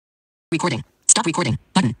Recording. Stop recording.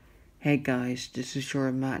 Button. Hey guys, this is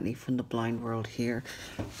your Matney from the Blind World here,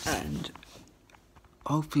 and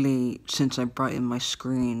hopefully since I brightened my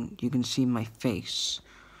screen you can see my face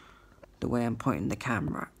the way I'm pointing the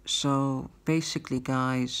camera. So basically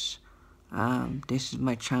guys, this is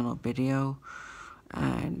my channel video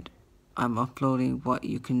and I'm uploading what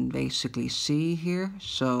you can basically see here.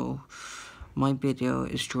 So my video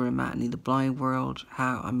is Jordan Matney, the Blind World,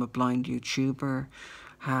 how I'm a blind YouTuber,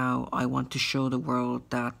 how I want to show the world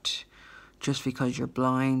that just because you're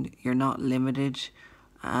blind, you're not limited,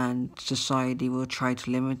 and society will try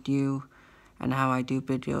to limit you, and how I do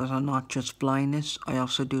videos on not just blindness, I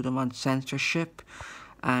also do them on censorship,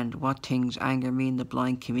 and what things anger me in the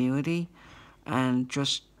blind community, and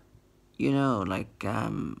just,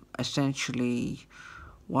 essentially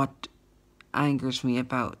what angers me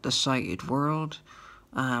about the sighted world,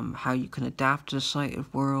 how you can adapt to the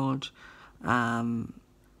sighted world,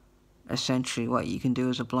 essentially what you can do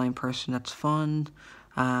as a blind person that's fun,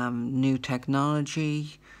 new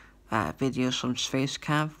technology, videos from Space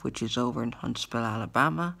Camp, which is over in Huntsville,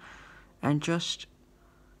 Alabama, and just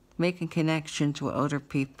making connections with other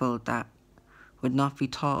people that would not be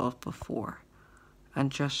thought of before.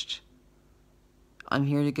 And just, I'm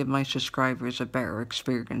here to give my subscribers a better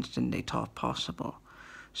experience than they thought possible.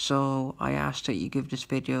 So I ask that you give this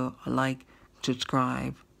video a like,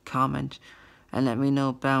 subscribe, comment, and let me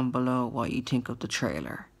know down below what you think of the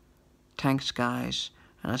trailer. Thanks guys,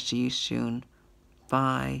 and I'll see you soon.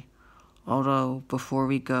 Bye. Although, before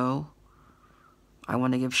we go, I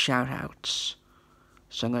want to give shout outs.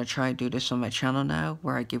 So I'm going to try to do this on my channel now,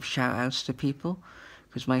 where I give shout outs to people,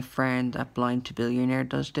 because my friend at Blind to Billionaire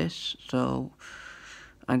does this. So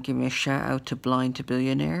I'm giving a shout out to Blind to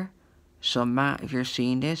Billionaire. So Matt, if you're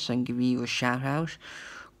seeing this, I'm giving you a shout out.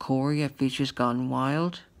 Corey at Features Gone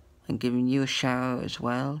Wild, I'm giving you a shout out as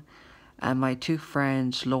well. And my two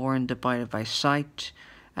friends, Lauren the Biter by Sight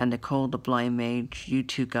and Nicole the Blind Mage, you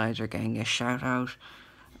two guys are getting a shout out.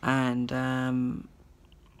 And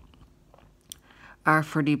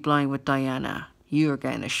Arthur the Blind with Diana, you are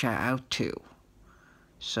getting a shout out too.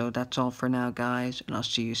 So that's all for now guys, and I'll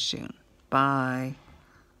see you soon. Bye.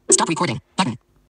 Stop recording. Button.